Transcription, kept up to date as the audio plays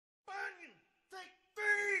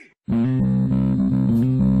Hello,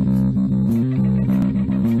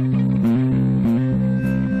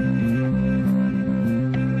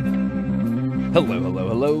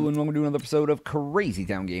 and welcome to another episode of Crazy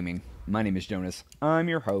Town Gaming. My name is Jonas. I'm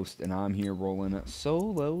your host, and I'm here rolling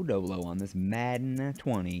solo dolo on this Madden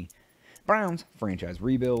 20 Browns franchise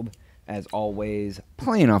rebuild. As always,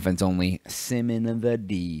 playing offense only, simming the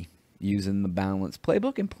D, using the balanced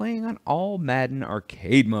playbook, and playing on all Madden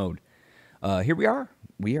arcade mode. Here we are.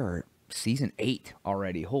 We are Season 8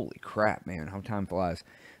 already. Holy crap, man. How time flies.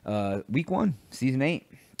 Week 1, Season 8.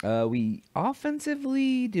 We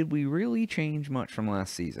offensively, did we really change much from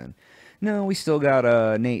last season? No, we still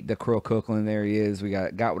got Nate the Crow Cookland. There he is. We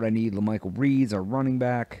got what I need. LaMichael Reed's our running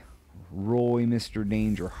back. Roy, Mr.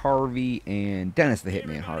 Danger Harvey, and Dennis the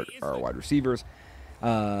Hitman Hart are our wide receivers.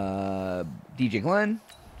 DJ Glenn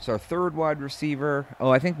is our third wide receiver.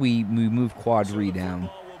 Oh, I think we moved Quadri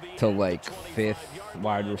down to like 5th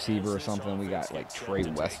wide receiver or something. We got like Trey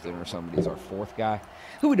Weston or somebody's our 4th guy,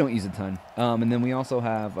 who we don't use a ton. And then we also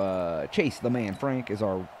have Chase, the man. Frank is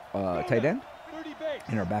our tight end.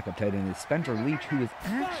 And our backup tight end is Spencer Leach, who is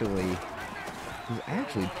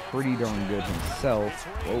actually pretty darn good himself.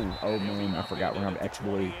 Whoa, oh man, I forgot we're going to have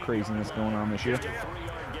exploit craziness going on this year.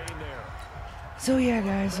 So yeah,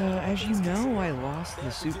 guys, as you know, I lost the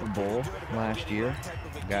Super Bowl last year.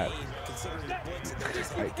 I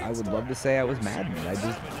would love to say I was Madden. I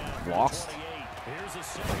just lost.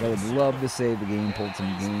 I would love to say the game pulled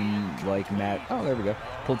some game-like Madden. Oh, there we go.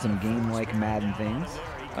 Pulled some game-like Madden things.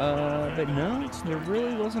 But no, there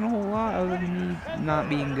really wasn't a whole lot other than me not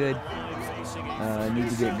being good. Need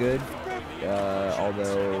to get good.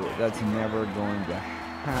 Although that's never going to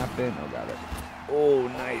happen. Oh, got it. Oh,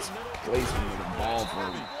 nice placement of the ball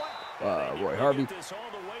for Roy Harvey.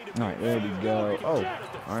 All right, there we go. Oh,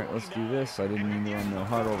 all right, let's do this. I didn't mean to run no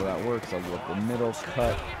huddle, but that works. I'll go up the middle,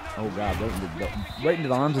 cut. Oh, God, right into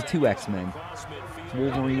the arms of 2 X-Men. It's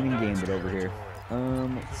Wolverine and Gambit over here.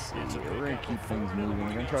 Let's see. We're going to keep things moving.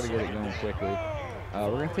 We're going to try to get it going quickly. We're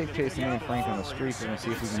going to take Chase and Frank on the streak. We're going to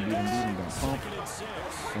see if we can beat him. Going to pump.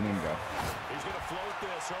 And then go.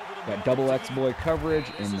 Got double X-boy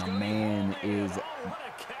coverage, and the man is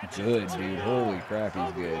good, dude. Holy crap,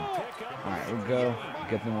 he's good. All right, we'll go.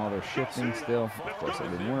 Get them while they're shifting still. Of course,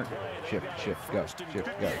 that didn't work. Shift, go.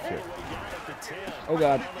 Shift, go, shift. Oh,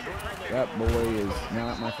 God. That boy is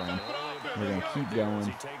not my friend. We're going to keep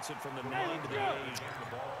going.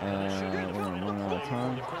 We're going to run out of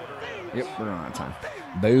time. Yep, we're running out of time.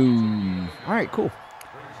 Boom. All right, cool.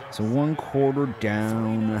 So 1 quarter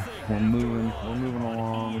down. We're moving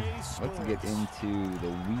along. Let's get into the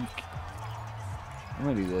week. I'm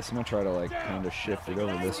gonna do this. I'm gonna try to like kind of shift it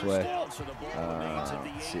over this way. Let's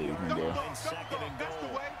see what we can do.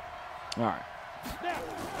 All right.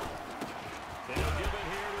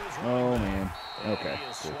 Oh man. Okay.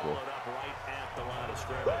 Cool.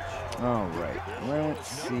 All right. Let's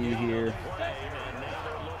see here.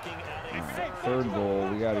 All right. 3rd goal.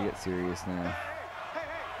 We gotta get serious now.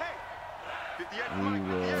 We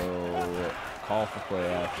will call for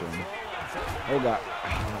play action. Oh, God.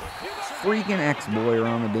 Freaking X-boy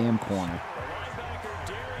around the damn corner.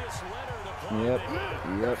 Yep,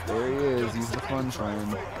 there he is. He's the fun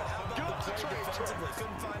friend.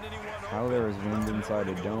 How there is wind inside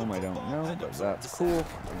a dome, I don't know, but that's cool.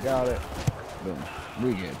 We got it. Boom.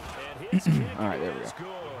 We good. All right, there we go.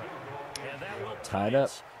 Tied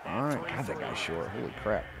up. All right. God, that guy's short. Holy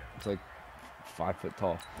crap. It's like 5 foot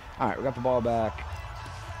tall. All right, we got the ball back.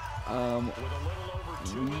 We're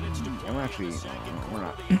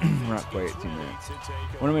not quite at 2 minutes.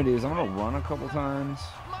 What I'm gonna do is I'm gonna run a couple times,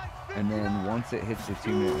 and then once it hits the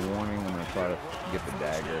 2-minute warning, I'm gonna try to get the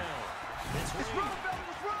dagger.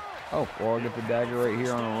 Oh, well, I'll get the dagger right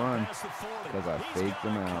here on a run because I faked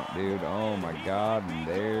them out, dude. Oh my God, and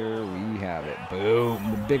there we have it.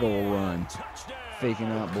 Boom, the big old run.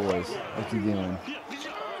 Faking out, boys. What's he doing?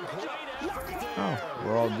 Oh,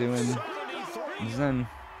 we're all doing Zen.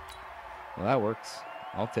 Well, that works.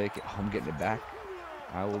 I'll take it. Oh, I'm getting it back.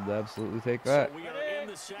 I will absolutely take that. I'm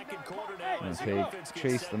going to take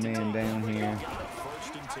Chase the man down here.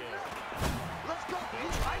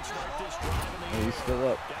 Oh, he's still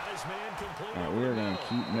up. All right, we're going to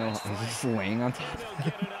keep He's just laying on top of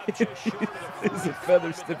him. There's a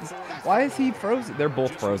feather stiff. Why is he frozen? They're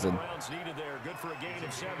both frozen.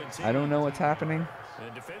 I don't know what's happening.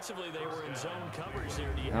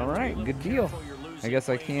 All right, good deal. I guess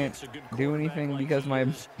I can't do anything because my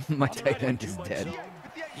tight end is dead.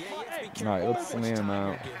 All right, let's slam him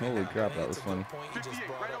out. Holy crap, that was funny.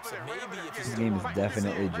 This game is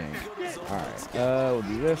definitely jank. All right, we'll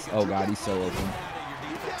do this. Oh God, he's so open.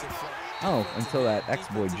 Oh, until that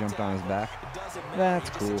X-Boy jumped on his back. That's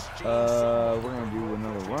cool. We're going to do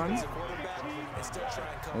another run. It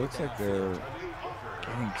looks like they're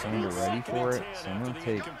getting kind of ready for it. So I'm going to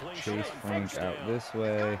take Chase Frank out this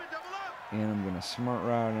way. And I'm going to smart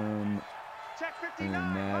route him. And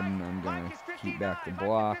then Madden, I'm going to keep back the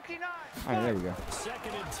block. All right, there we go.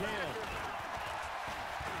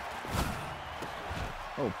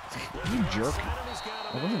 Oh, you jerk.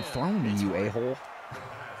 I wasn't throwing to you, a-hole.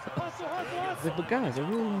 But guys, I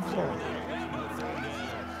really want to throw.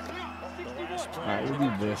 Alright, we'll do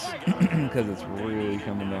this because it's really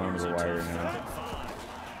coming down to the wire now.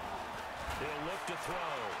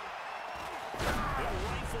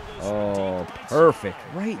 Oh, perfect.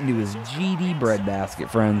 Right into his GD breadbasket,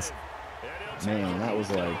 friends. Man, that was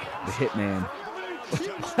like the hitman.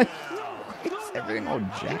 It's everything all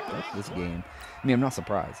jacked up this game. I mean, I'm not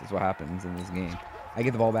surprised. That's what happens in this game. I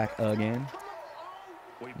get the ball back again.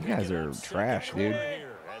 You guys are trash, dude.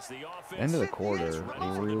 End of the quarter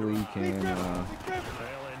really can.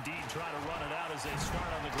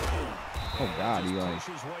 Oh God, he like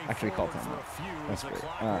actually called timeout. That's great.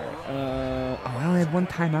 All right. Oh, I only had one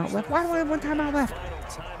timeout left. Why do I have one timeout left?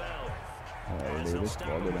 All right, dude, this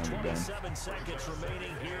ball go down the bench. See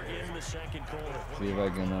if I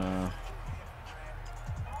can.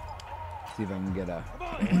 See if I can get a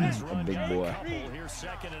big boy.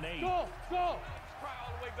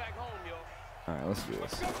 All right, let's do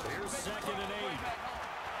this.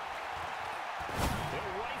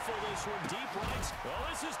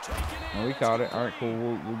 Oh, we caught it. All right, cool.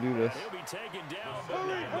 We'll do this.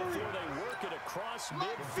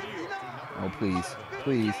 Oh, please,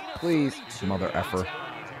 please, please, mother effer.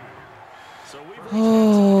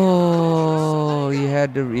 Oh, you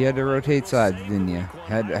had to rotate sides, didn't you?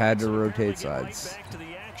 Had to rotate sides.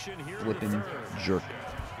 Flipping jerk.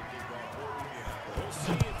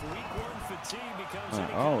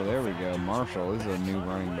 Oh, there we go. Marshall is a new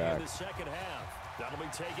running back.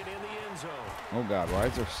 Oh God, why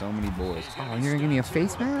is there so many boys? Oh, and you're gonna give me a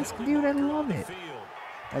face mask, dude? I love it.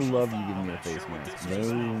 I love you giving me a face mask.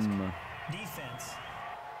 Boom.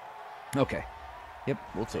 Okay. Yep,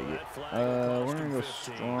 we'll take it. We're gonna go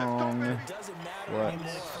strong flex.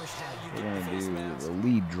 We're gonna do the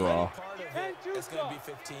lead draw.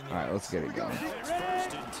 Alright, let's get it going.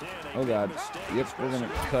 Oh God. Yep, we're gonna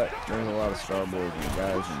cut. There's a lot of star boys and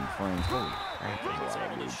guys and friends. Holy crap, there's a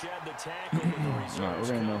lot of dudes. Alright, we're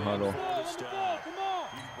gonna no huddle.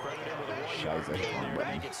 Shies, I hit wrong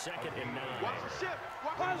button.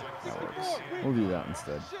 That works. We'll do that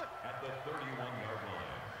instead.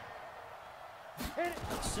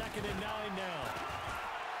 Second and 9 now.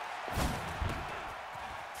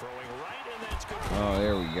 Oh,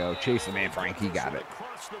 there we go. Chase the man, Frank. He got it.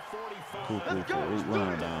 Cool, cool, cool. We're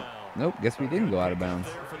out of bounds. Nope, guess we didn't go out of bounds.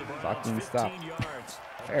 Clock didn't stop.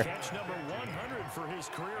 Fair.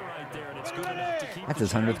 That's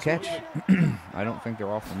his 100th catch. I don't think they're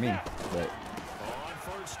all for me, but.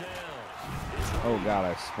 Oh God,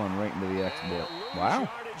 I spun right into the X-bit. Wow.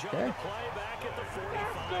 Okay.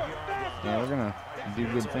 Yeah, we're gonna do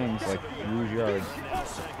good things like lose yards.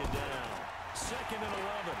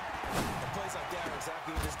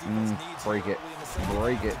 Break it.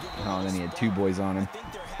 Break it. Oh, then he had two boys on him.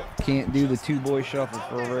 Can't do the two-boy shuffle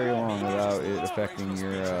for very long without it affecting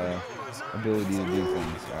your ability to do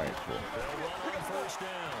things. Alright, cool.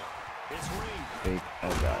 Fake.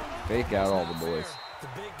 Oh God. Fake out all the boys.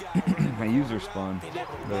 My user spun,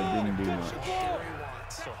 but it didn't do much.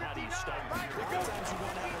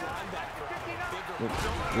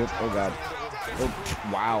 Oh God. Oh,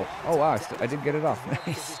 wow. Oh wow, I did get it off.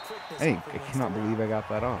 Nice. Hey, I cannot believe I got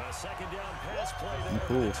that off. I'm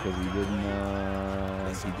cool because he didn't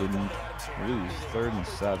lose. 3rd and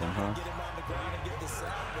 7, huh?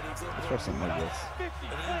 Let's try something like this.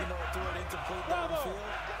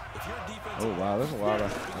 Oh wow, there's a lot of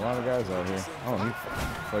guys out here. Oh, he's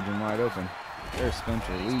fudging wide open. There's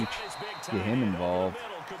Spencer Leach. Get him involved.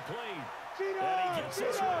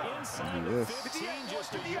 Do this.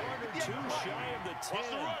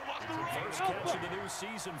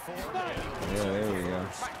 Yeah, there we go.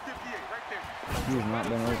 He's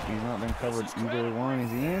not been covered either one.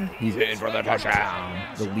 Is he in? He's in for the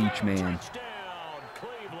touchdown. The Leach man.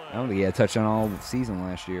 I don't think he had a touchdown all season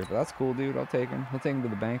last year, but that's cool, dude. I'll take him. We'll take him to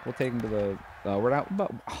the bank. We'll take him to the. We're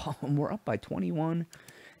up by 21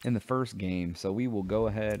 in the first game, so we will go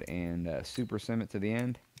ahead and super sim it to the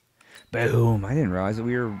end. Boom! I didn't realize that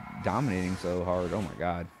we were dominating so hard. Oh my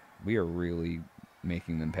God, we are really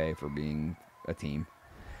making them pay for being a team.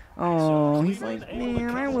 Oh, he's like, man,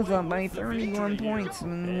 I was up by 31 points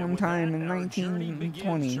one time in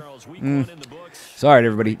 1920. So, all right,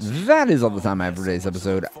 everybody, that is all the time I have for today's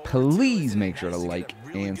episode. Please make sure to like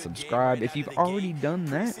and subscribe. If you've already done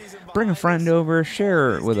that, bring a friend over,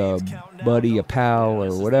 share it with a buddy, a pal,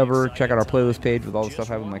 or whatever. Check out our playlist page with all the stuff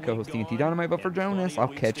I have with my co-host TNT Dynamite. But for Jonas, I'll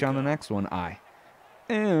catch you on the next one. I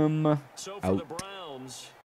am out.